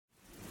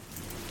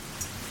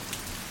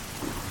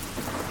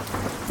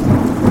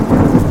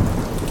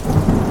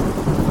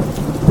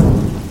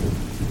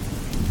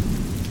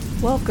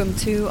Welcome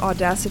to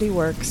Audacity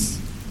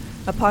Works,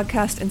 a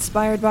podcast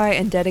inspired by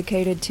and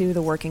dedicated to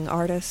the working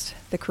artist,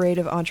 the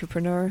creative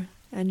entrepreneur,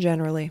 and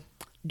generally,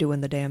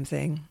 doing the damn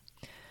thing.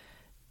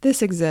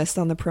 This exists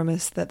on the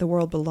premise that the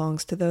world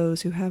belongs to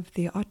those who have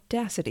the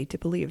audacity to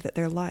believe that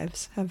their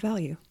lives have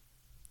value.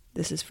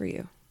 This is for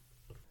you.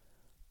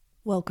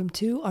 Welcome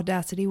to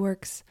Audacity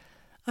Works.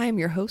 I am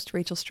your host,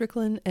 Rachel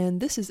Strickland,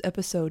 and this is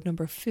episode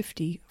number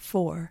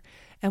 54,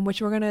 in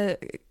which we're going to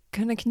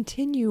kind of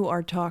continue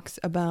our talks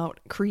about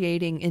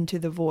creating into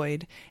the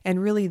void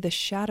and really the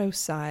shadow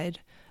side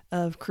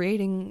of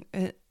creating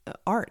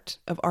art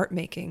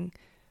making,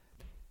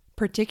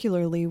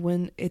 particularly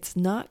when it's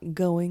not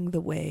going the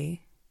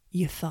way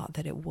you thought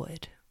that it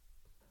would.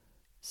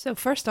 So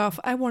first off,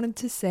 I wanted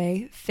to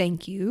say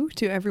thank you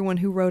to everyone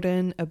who wrote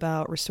in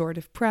about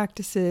restorative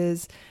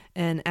practices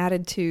and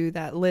added to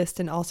that list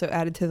and also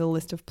added to the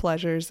list of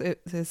pleasures.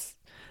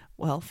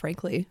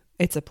 Frankly,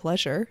 it's a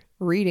pleasure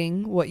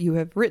reading what you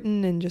have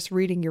written and just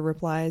reading your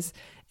replies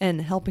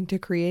and helping to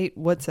create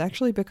what's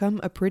actually become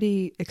a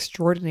pretty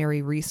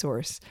extraordinary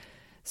resource.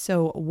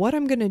 So what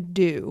I'm going to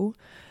do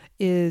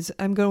is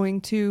I'm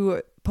going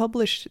to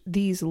publish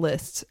these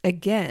lists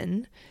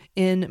again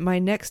in my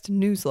next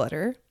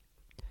newsletter,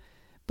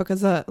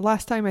 because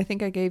last time I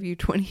think I gave you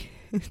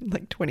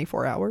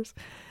 24 hours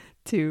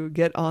to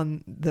get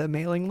on the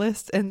mailing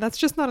list, and that's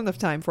just not enough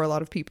time for a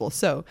lot of people.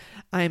 So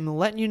I'm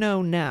letting you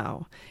know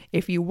now,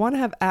 if you want to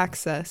have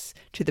access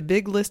to the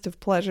big list of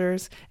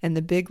pleasures and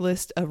the big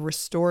list of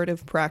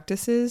restorative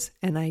practices,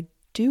 and I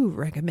do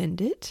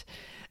recommend it,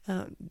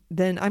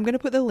 then I'm going to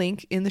put the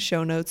link in the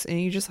show notes,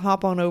 and you just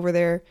hop on over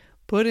there,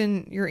 put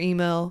in your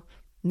email.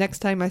 Next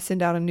time I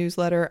send out a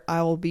newsletter,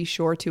 I will be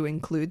sure to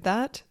include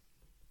that.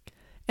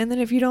 And then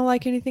if you don't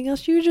like anything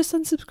else, you just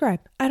unsubscribe.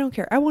 I don't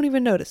care. I won't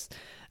even notice.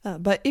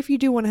 But if you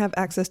do want to have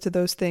access to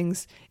those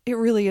things, it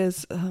really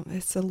is,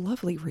 it's a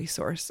lovely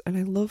resource, and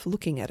I love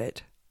looking at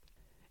it.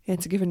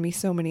 It's given me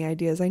so many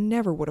ideas I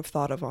never would have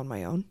thought of on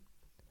my own.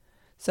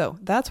 So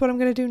that's what I'm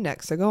going to do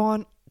next. So go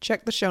on,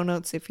 check the show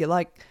notes if you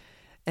like,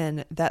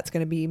 and that's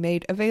going to be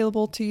made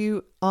available to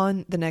you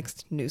on the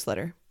next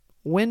newsletter.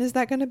 When is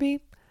that going to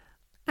be?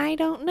 I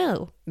don't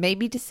know.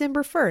 Maybe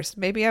December 1st.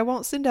 Maybe I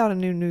won't send out a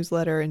new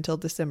newsletter until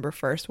December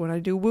 1st when I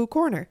do Woo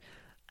Corner.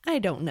 I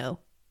don't know.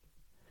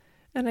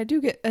 And I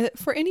do get,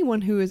 for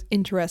anyone who is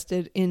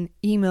interested in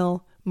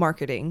email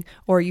marketing,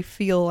 or you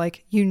feel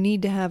like you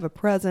need to have a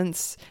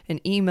presence, an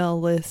email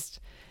list,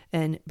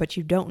 but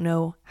you don't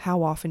know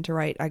how often to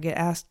write. I get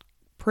asked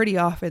pretty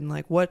often,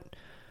 like, what,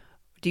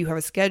 do you have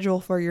a schedule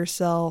for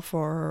yourself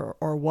or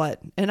what?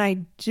 And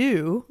I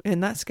do,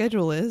 and that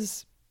schedule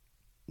is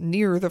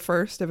near the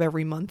first of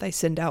every month I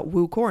send out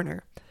Woo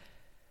Corner.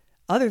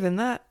 Other than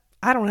that,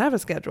 I don't have a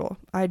schedule.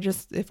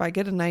 If I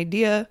get an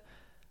idea,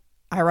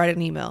 I write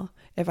an email.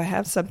 If I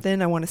have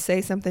something, I want to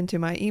say something to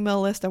my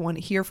email list, I want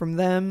to hear from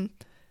them,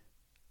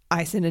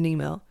 I send an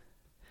email.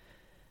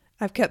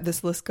 I've kept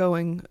this list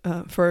going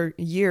for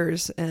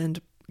years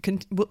and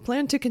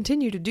plan to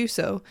continue to do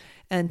so.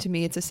 And to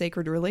me, it's a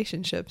sacred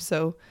relationship.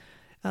 So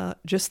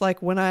just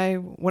like when I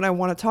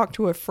want to talk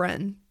to a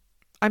friend,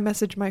 I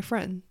message my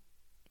friend.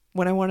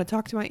 When I want to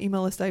talk to my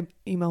email list, I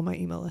email my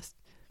email list.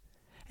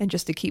 And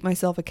just to keep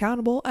myself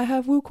accountable, I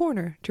have Woo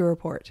Corner to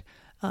report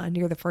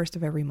near the first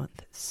of every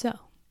month. So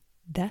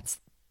that's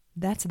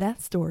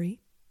that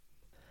story.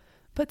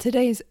 But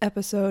today's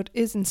episode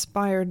is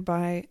inspired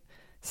by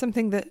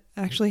something that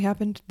actually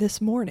happened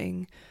this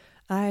morning.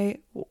 I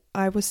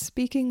was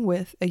speaking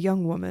with a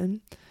young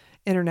woman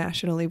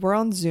internationally. We're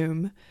on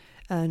Zoom,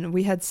 and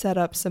we had set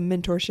up some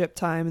mentorship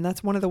time, and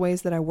that's one of the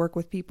ways that I work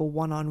with people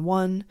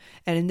one-on-one.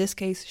 And in this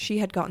case, she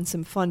had gotten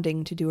some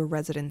funding to do a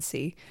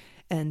residency,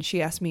 and she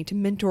asked me to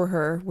mentor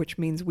her, which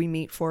means we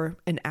meet for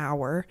an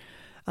hour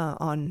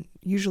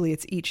usually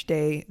it's each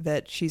day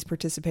that she's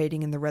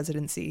participating in the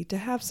residency, to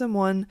have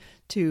someone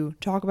to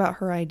talk about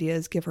her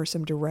ideas, give her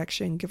some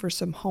direction, give her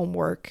some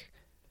homework,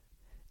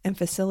 and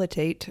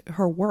facilitate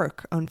her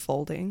work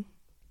unfolding.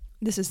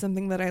 This is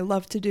something that I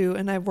love to do,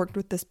 and I've worked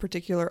with this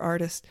particular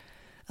artist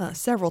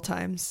several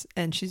times,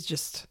 and she's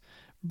just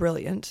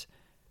brilliant.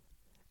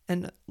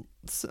 And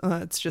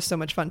it's just so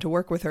much fun to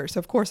work with her. So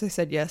of course I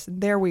said yes.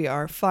 There we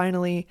are.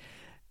 Finally,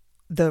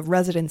 the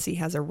residency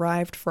has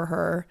arrived for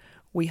her.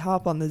 We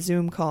hop on the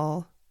Zoom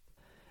call,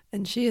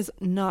 and she is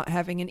not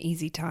having an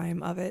easy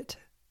time of it.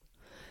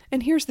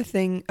 And here's the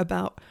thing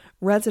about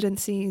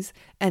residencies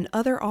and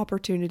other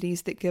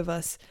opportunities that give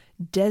us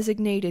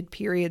designated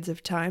periods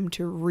of time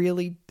to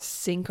really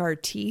sink our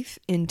teeth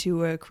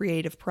into a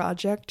creative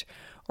project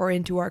or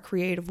into our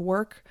creative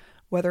work,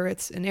 whether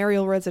it's an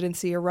aerial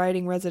residency, a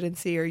writing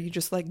residency, or you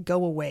just like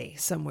go away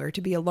somewhere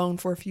to be alone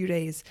for a few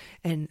days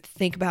and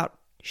think about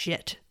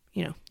shit,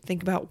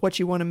 think about what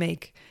you want to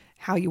make,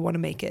 how you want to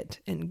make it,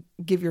 and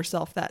give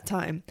yourself that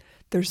time.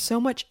 There's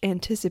so much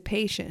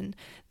anticipation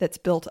that's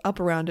built up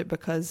around it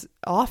because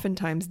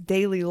oftentimes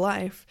daily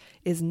life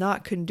is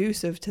not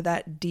conducive to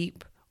that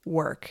deep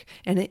work.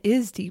 And it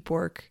is deep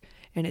work,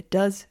 and it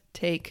does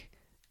take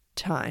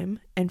time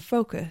and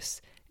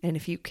focus And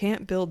if you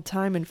can't build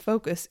time and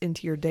focus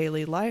into your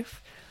daily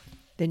life,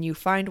 then you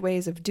find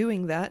ways of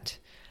doing that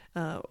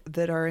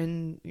that are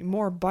in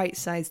more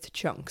bite-sized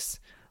chunks,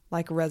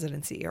 like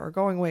residency or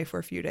going away for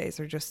a few days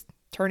or just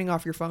turning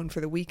off your phone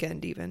for the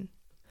weekend even.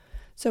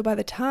 So by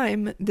the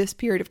time this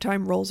period of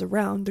time rolls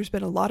around, there's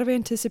been a lot of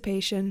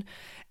anticipation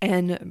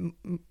and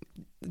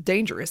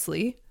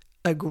dangerously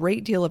a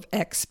great deal of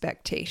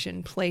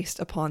expectation placed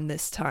upon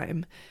this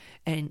time.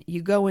 And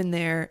you go in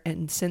there,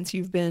 and since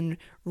you've been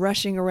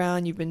rushing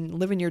around, you've been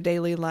living your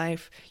daily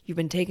life, you've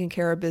been taking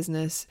care of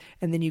business,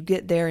 and then you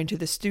get there into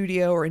the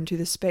studio or into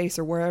the space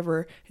or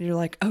wherever, and you're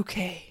like,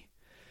 okay,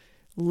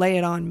 lay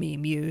it on me,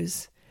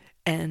 muse.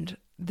 And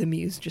the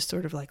muse just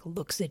sort of like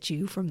looks at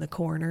you from the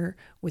corner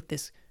with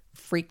this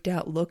freaked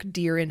out look,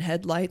 deer in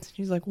headlights.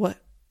 She's like, what?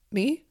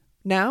 Me?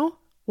 Now?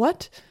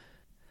 What?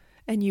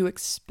 And you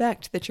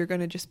expect that you're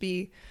going to just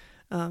be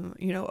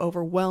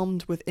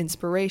overwhelmed with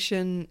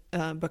inspiration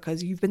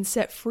because you've been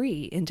set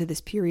free into this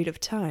period of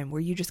time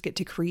where you just get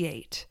to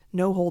create,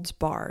 no holds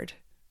barred.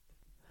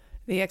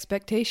 The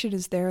expectation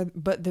is there,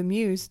 but the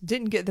muse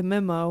didn't get the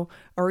memo,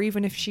 or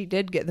even if she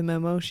did get the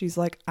memo, she's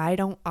like, I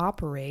don't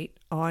operate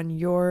on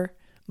your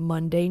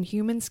mundane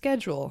human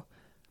schedule.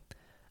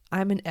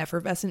 I'm an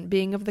effervescent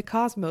being of the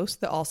cosmos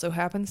that also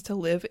happens to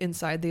live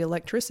inside the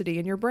electricity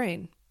in your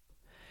brain.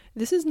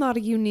 This is not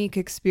a unique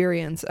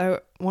experience. I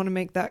want to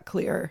make that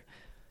clear.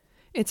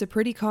 It's a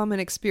pretty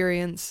common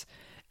experience,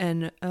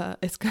 and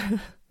it's kind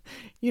of,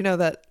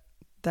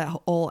 that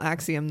whole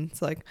axiom.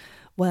 It's like,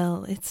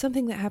 well, it's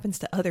something that happens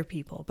to other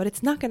people, but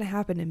it's not going to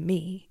happen to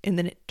me. And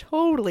then it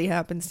totally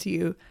happens to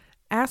you.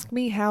 Ask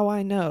me how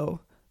I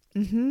know.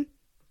 And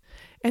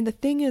the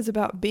thing is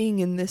about being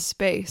in this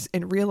space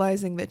and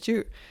realizing that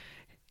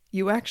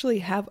you actually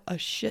have a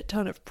shit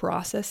ton of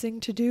processing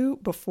to do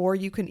before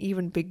you can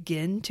even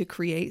begin to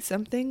create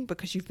something,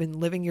 because you've been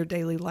living your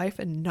daily life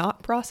and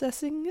not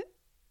processing it.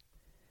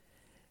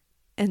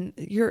 And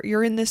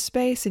you're in this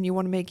space and you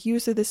want to make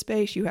use of this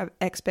space. You have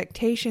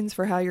expectations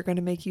for how you're going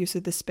to make use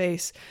of the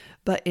space,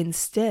 but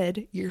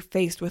instead you're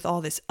faced with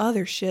all this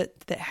other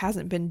shit that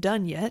hasn't been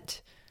done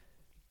yet.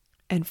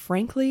 And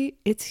frankly,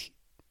 it's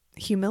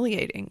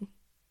humiliating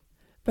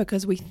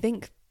because we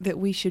think that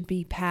we should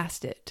be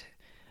past it.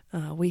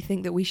 We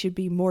think that we should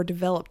be more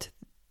developed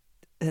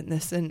than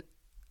this. And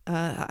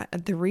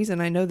the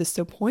reason I know this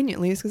so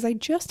poignantly is because I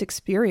just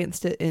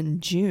experienced it in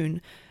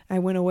June. I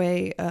went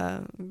away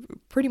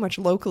pretty much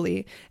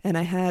locally, and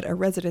I had a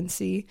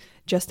residency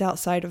just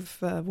outside of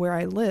where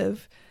I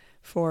live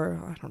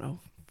for,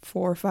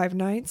 4 or 5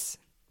 nights.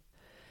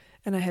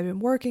 And I had been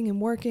working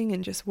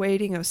and just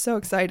waiting. I was so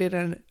excited,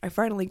 and I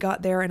finally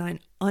got there, and I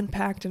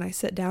unpacked, and I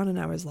sat down, and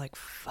I was like,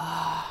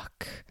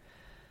 fuck,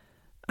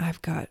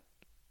 I've got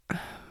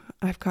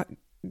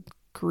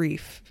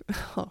grief.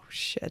 Oh,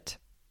 shit.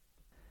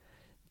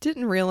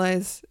 Didn't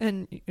realize,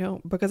 and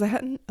because I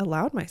hadn't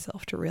allowed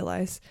myself to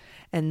realize,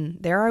 and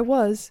there I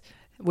was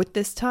with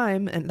this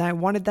time, and I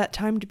wanted that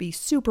time to be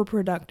super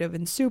productive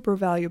and super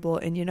valuable.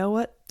 And you know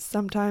what?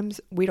 Sometimes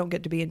we don't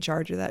get to be in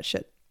charge of that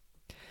shit.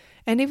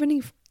 And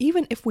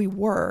even if we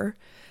were,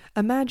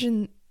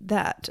 imagine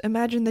that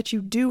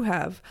you do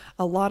have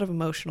a lot of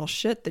emotional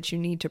shit that you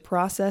need to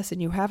process,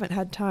 and you haven't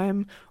had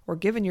time or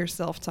given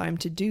yourself time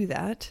to do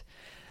that.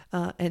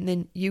 And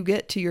then you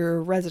get to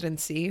your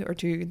residency or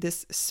to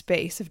this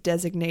space of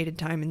designated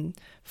time and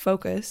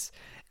focus,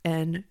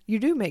 and you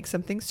do make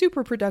something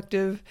super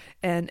productive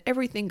and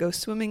everything goes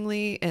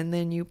swimmingly, and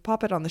then you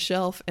pop it on the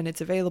shelf and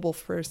it's available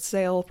for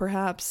sale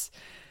perhaps.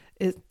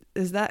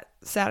 Is that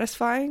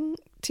satisfying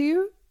to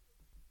you?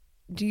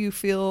 Do you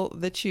feel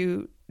that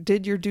you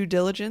did your due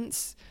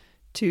diligence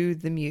to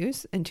the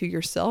muse and to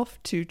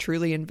yourself to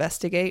truly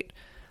investigate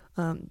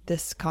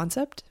this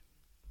concept?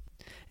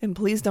 And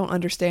please don't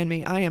understand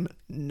me. I am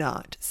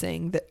not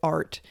saying that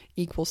art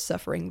equals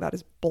suffering. That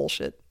is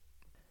bullshit.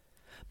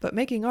 But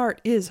making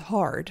art is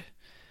hard.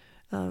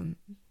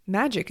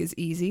 Magic is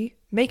easy.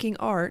 Making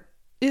art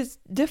is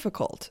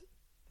difficult.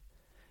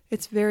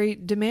 It's very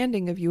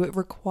demanding of you. It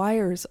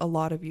requires a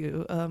lot of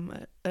you,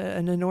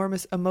 an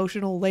enormous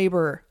emotional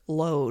labor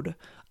load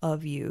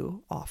of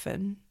you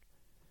often.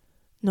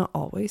 Not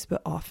always,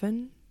 but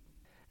often.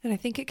 And I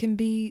think it can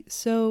be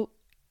so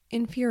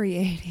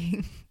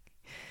infuriating.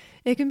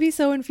 It can be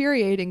so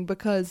infuriating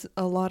because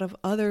a lot of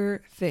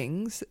other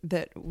things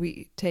that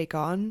we take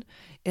on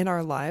in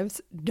our lives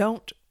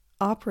don't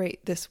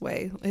operate this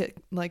way.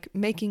 Like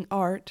making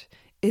art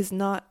is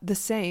not the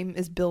same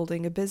as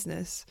building a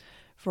business,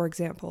 for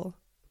example.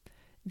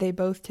 They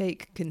both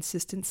take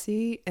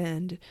consistency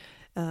and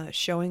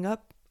showing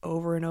up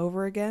over and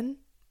over again.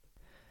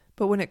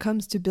 But when it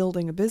comes to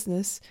building a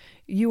business,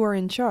 you are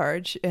in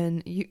charge,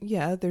 and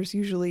there's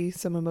usually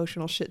some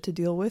emotional shit to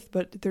deal with,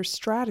 but there's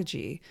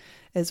strategy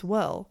as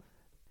well.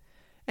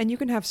 And you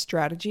can have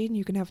strategy, and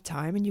you can have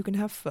time, and you can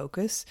have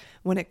focus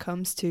when it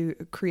comes to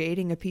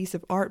creating a piece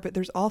of art, but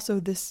there's also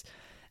this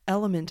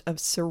element of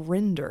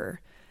surrender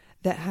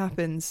that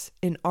happens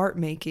in art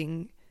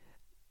making,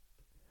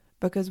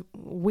 because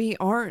we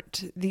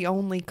aren't the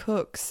only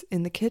cooks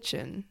in the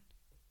kitchen.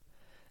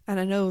 And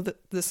I know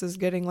that this is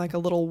getting like a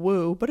little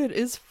woo, but it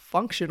is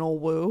functional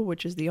woo,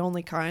 which is the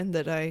only kind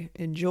that I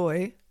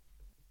enjoy.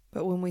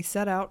 But when we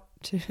set out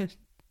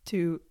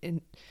to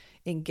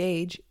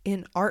engage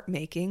in art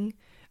making,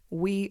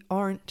 we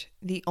aren't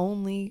the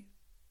only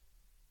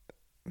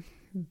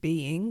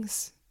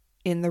beings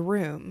in the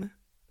room.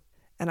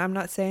 And I'm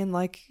not saying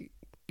like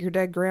your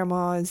dead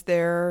grandma is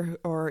there,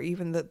 or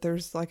even that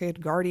there's like a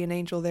guardian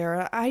angel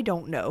there. I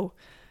don't know.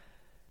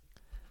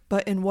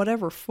 But in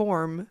whatever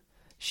form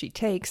she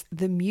takes,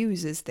 the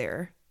muse is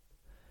there.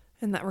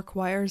 And that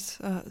requires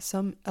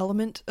some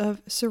element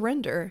of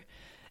surrender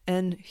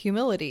and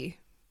humility.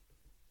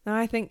 Now,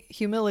 I think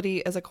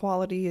humility as a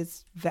quality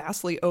is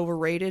vastly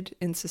overrated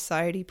in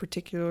society,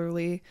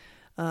 particularly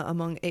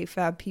among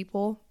AFAB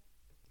people.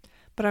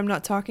 But I'm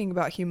not talking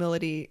about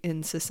humility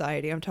in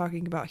society. I'm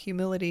talking about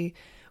humility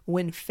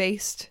when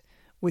faced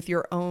with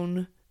your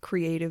own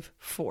creative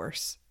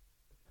force.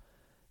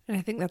 And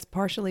I think that's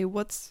partially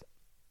what's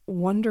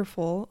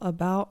wonderful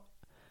about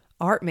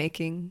art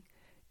making,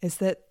 is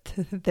that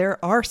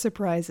there are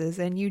surprises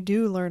and you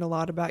do learn a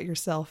lot about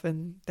yourself,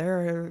 and there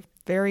are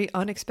very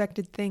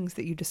unexpected things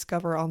that you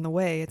discover on the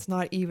way. It's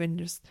not even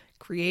just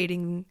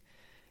creating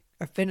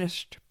a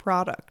finished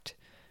product.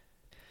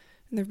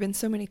 And there have been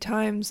so many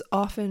times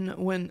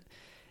often when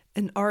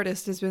an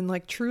artist has been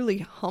like truly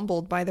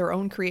humbled by their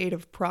own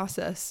creative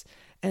process,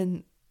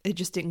 and it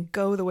just didn't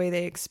go the way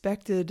they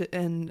expected,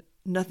 and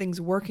nothing's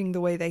working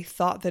the way they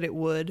thought that it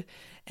would,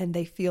 and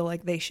they feel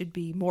like they should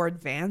be more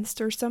advanced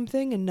or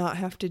something and not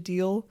have to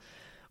deal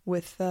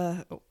with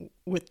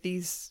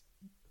these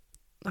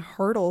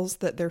hurdles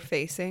that they're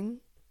facing.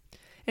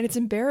 And it's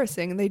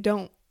embarrassing. They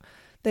don't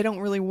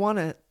really want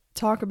to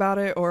talk about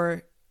it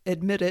or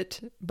admit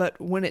it, but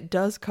when it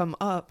does come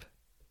up,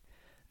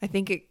 I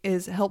think it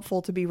is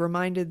helpful to be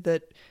reminded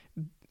that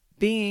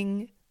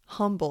being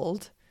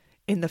humbled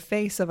in the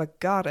face of a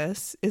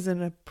goddess is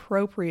an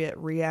appropriate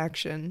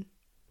reaction.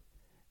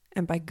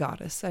 And by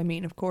goddess, I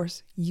mean, of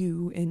course,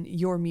 you and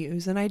your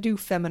muse. And I do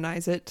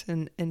feminize it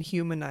and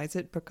humanize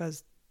it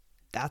because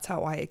that's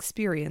how I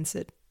experience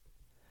it.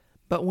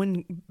 But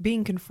when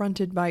being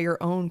confronted by your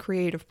own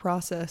creative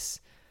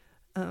process,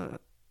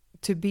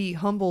 to be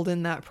humbled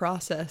in that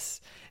process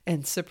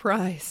and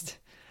surprised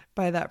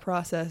by that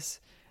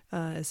process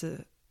is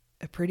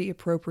a pretty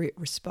appropriate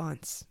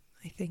response,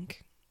 I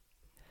think.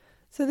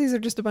 So these are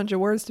just a bunch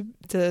of words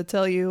to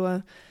tell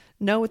you,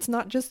 no, it's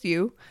not just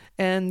you,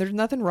 and there's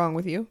nothing wrong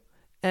with you,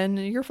 and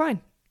you're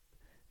fine.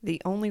 The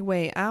only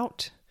way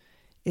out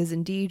is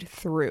indeed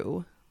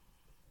through.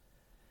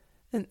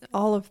 And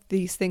all of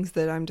these things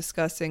that I'm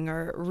discussing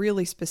are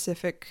really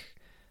specific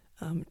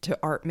to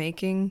art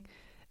making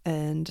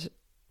and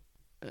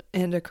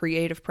a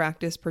creative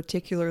practice,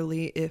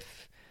 particularly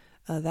if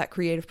that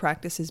creative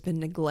practice has been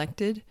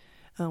neglected,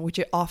 which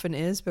it often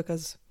is,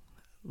 because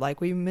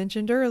like we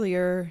mentioned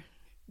earlier,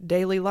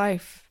 daily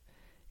life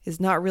is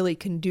not really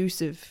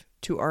conducive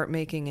to art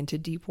making and to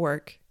deep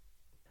work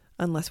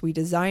unless we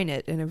design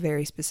it in a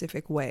very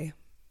specific way.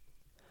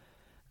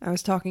 I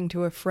was talking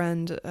to a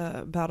friend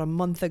about a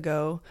month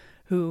ago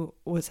who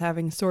was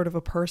having sort of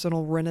a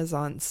personal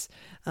renaissance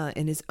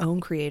in his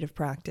own creative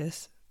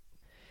practice.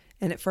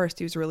 And at first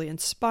he was really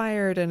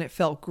inspired and it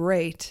felt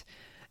great.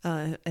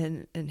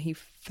 And he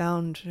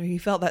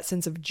felt that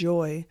sense of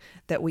joy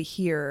that we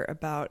hear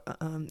about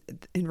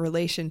in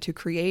relation to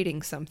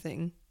creating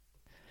something.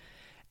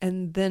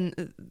 And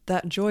then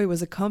that joy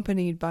was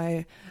accompanied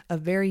by a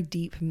very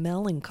deep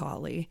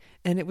melancholy,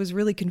 and it was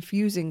really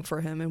confusing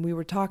for him. And we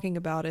were talking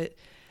about it,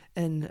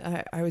 and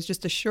I was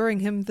just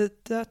assuring him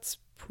that that's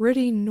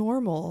pretty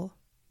normal.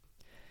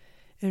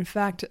 In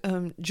fact,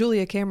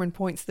 Julia Cameron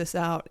points this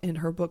out in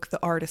her book,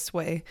 The Artist's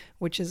Way,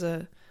 which is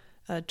it's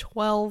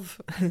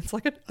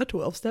like a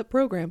 12-step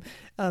program.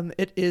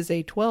 It is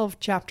a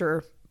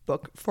 12-chapter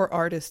book for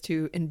artists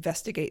to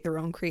investigate their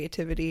own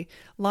creativity.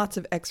 Lots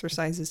of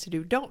exercises to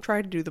do. Don't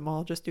try to do them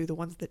all, just do the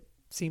ones that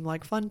seem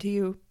like fun to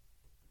you.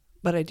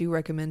 But I do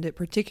recommend it,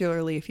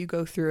 particularly if you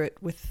go through it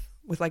with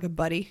like a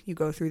buddy. You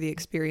go through the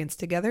experience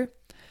together.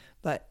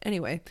 But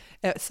anyway,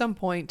 at some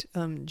point,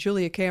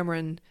 Julia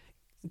Cameron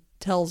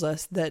tells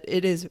us that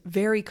it is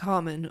very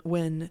common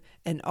when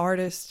an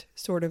artist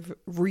sort of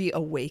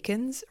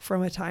reawakens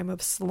from a time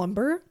of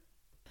slumber.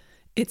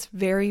 It's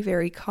very,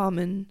 very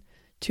common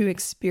to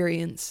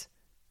experience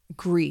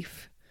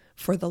grief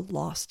for the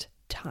lost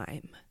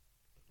time.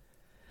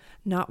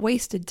 Not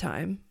wasted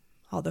time,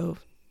 although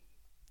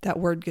that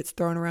word gets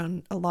thrown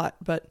around a lot,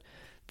 but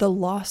the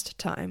lost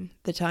time,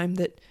 the time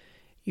that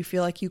you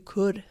feel like you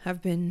could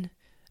have been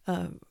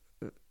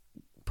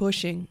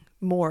pushing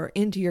more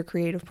into your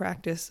creative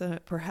practice,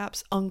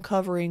 perhaps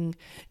uncovering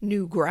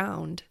new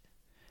ground,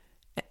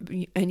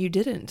 and you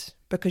didn't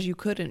because you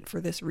couldn't for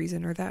this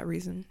reason or that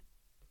reason.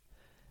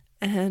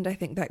 And I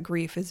think that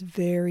grief is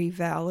very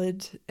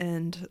valid,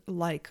 and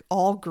like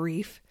all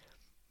grief,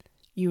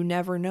 you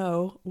never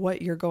know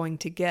what you're going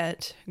to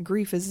get.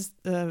 Grief is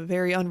a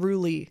very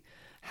unruly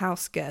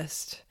house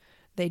guest.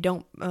 It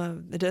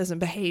doesn't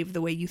behave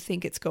the way you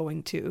think it's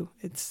going to.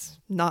 It's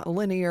not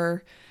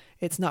linear.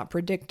 It's not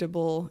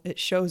predictable. It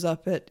shows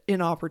up at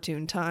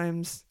inopportune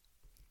times.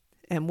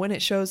 And when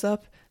it shows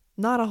up,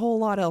 not a whole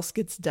lot else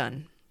gets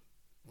done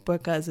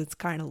because it's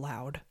kind of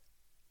loud.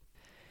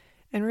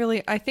 And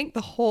really, I think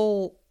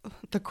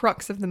the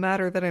crux of the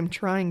matter that I'm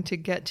trying to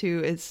get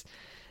to is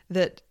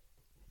that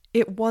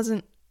it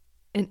wasn't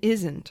and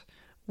isn't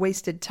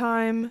wasted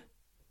time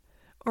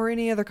or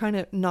any other kind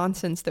of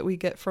nonsense that we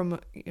get from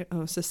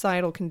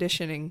societal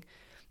conditioning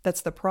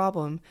that's the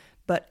problem,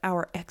 but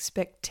our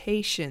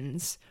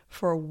expectations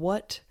for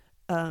what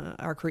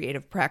our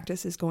creative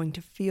practice is going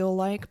to feel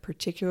like,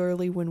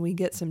 particularly when we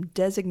get some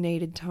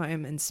designated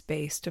time and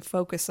space to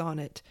focus on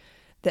it.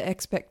 The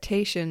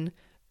expectation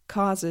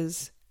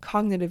causes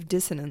cognitive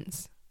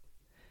dissonance.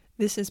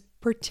 This is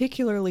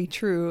particularly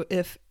true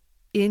if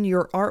in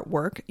your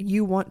artwork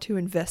you want to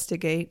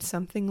investigate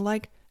something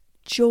like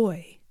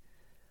joy.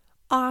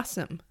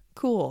 Awesome.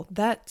 Cool.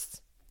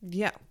 That's,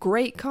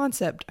 great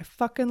concept. I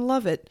fucking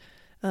love it.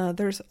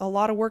 There's a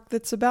lot of work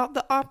that's about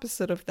the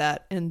opposite of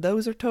that, and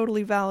those are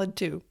totally valid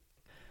too.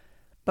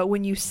 But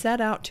when you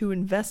set out to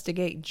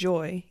investigate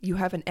joy, you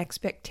have an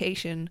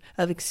expectation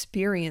of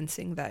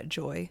experiencing that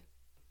joy.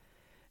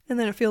 And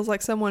then it feels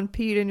like someone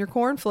peed in your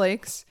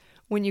cornflakes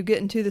when you get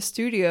into the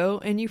studio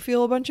and you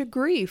feel a bunch of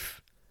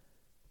grief.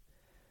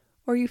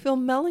 Or you feel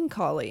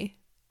melancholy.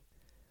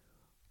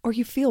 Or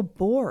you feel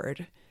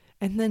bored.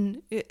 And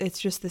then it's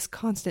just this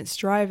constant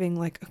striving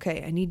like,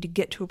 okay, I need to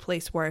get to a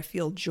place where I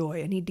feel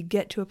joy. I need to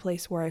get to a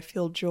place where I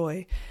feel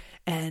joy.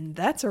 And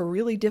that's a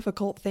really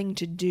difficult thing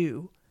to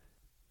do.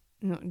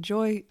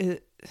 Joy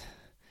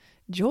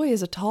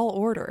is a tall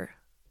order.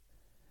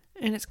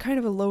 And it's kind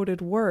of a loaded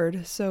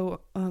word.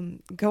 So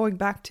going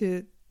back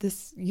to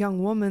this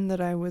young woman that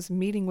I was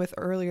meeting with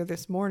earlier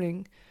this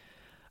morning,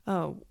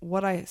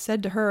 what I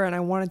said to her, and I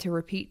wanted to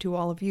repeat to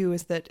all of you,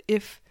 is that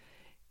if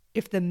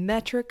the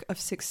metric of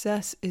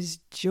success is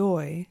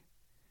joy,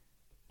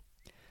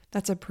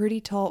 that's a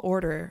pretty tall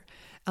order.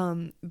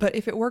 But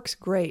if it works,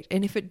 great.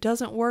 And if it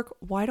doesn't work,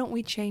 why don't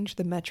we change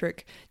the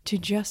metric to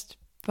just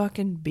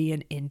fucking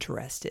being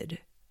interested?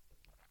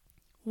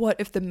 What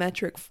if the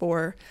metric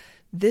for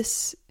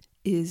this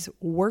is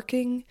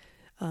working,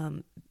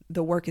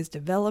 the work is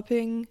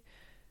developing,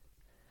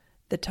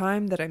 the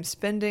time that I'm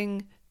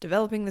spending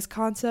developing this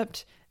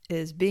concept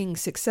is being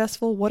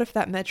successful? What if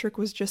that metric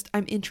was just,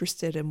 I'm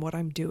interested in what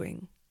I'm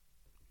doing?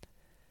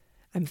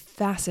 I'm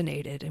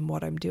fascinated in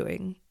what I'm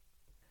doing.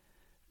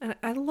 And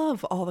I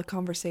love all the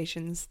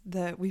conversations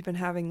that we've been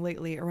having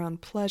lately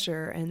around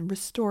pleasure and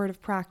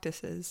restorative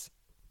practices.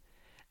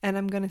 And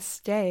I'm going to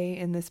stay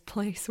in this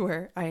place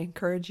where I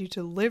encourage you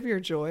to live your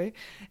joy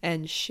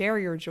and share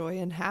your joy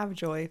and have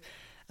joy.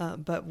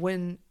 But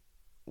when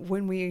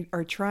we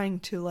are trying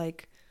to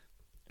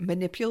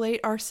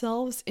manipulate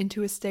ourselves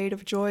into a state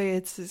of joy,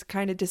 it's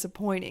kind of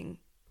disappointing.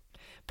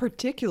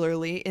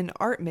 Particularly in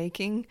art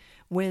making,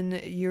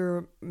 when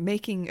you're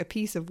making a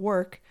piece of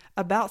work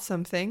about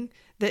something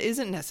that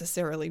isn't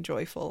necessarily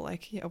joyful.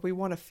 We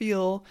want to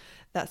feel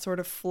that sort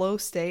of flow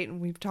state,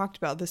 and we've talked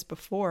about this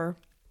before.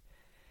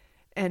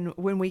 And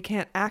when we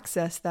can't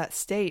access that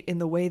state in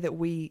the way that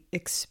we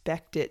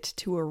expect it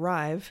to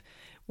arrive,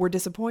 we're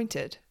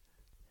disappointed.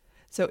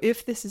 So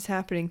if this is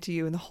happening to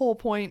you, and the whole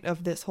point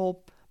of this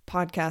whole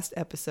podcast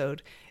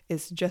episode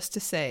is just to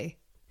say,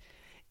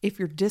 if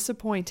you're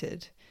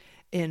disappointed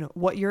in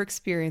what you're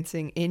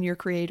experiencing in your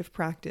creative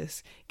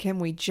practice, can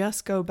we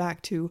just go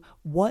back to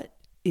what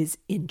is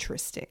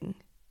interesting?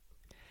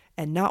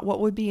 And not what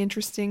would be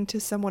interesting to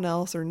someone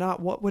else, or not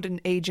what would an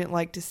agent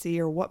like to see,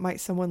 or what might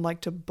someone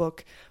like to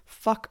book.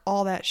 Fuck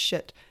all that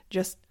shit.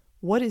 Just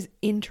what is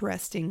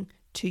interesting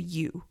to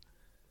you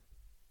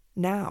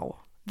now,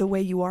 the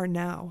way you are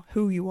now,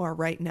 who you are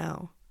right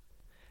now.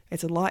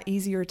 It's a lot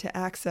easier to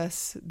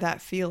access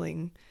that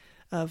feeling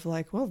of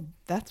well,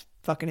 that's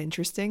fucking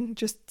interesting.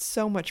 Just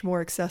so much more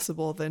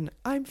accessible than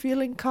I'm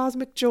feeling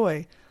cosmic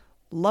joy.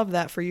 Love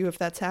that for you. If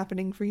that's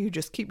happening for you,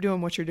 just keep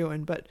doing what you're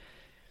doing. But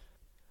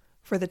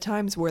for the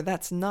times where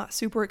that's not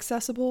super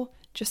accessible,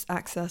 just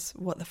access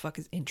what the fuck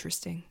is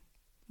interesting.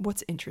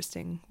 What's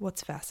interesting?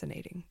 What's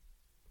fascinating?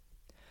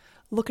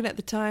 Looking at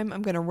the time,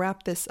 I'm going to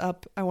wrap this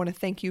up. I want to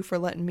thank you for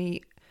letting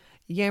me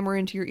yammer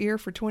into your ear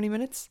for 20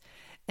 minutes.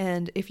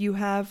 And if you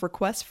have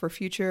requests for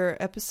future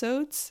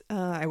episodes,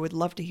 I would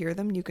love to hear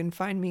them. You can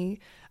find me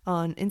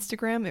on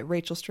Instagram at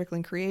Rachel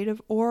Strickland Creative,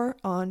 or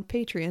on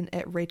Patreon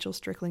at Rachel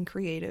Strickland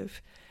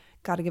Creative.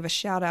 Got to give a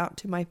shout out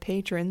to my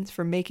patrons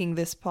for making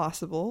this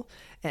possible,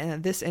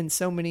 and this and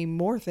so many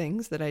more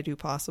things that I do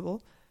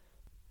possible.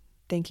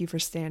 Thank you for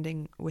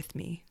standing with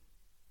me.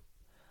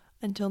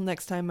 Until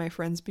next time, my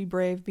friends, be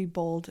brave, be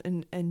bold,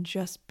 and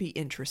just be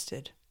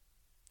interested.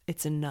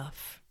 It's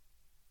enough.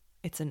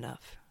 It's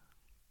enough.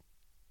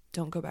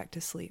 Don't go back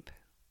to sleep.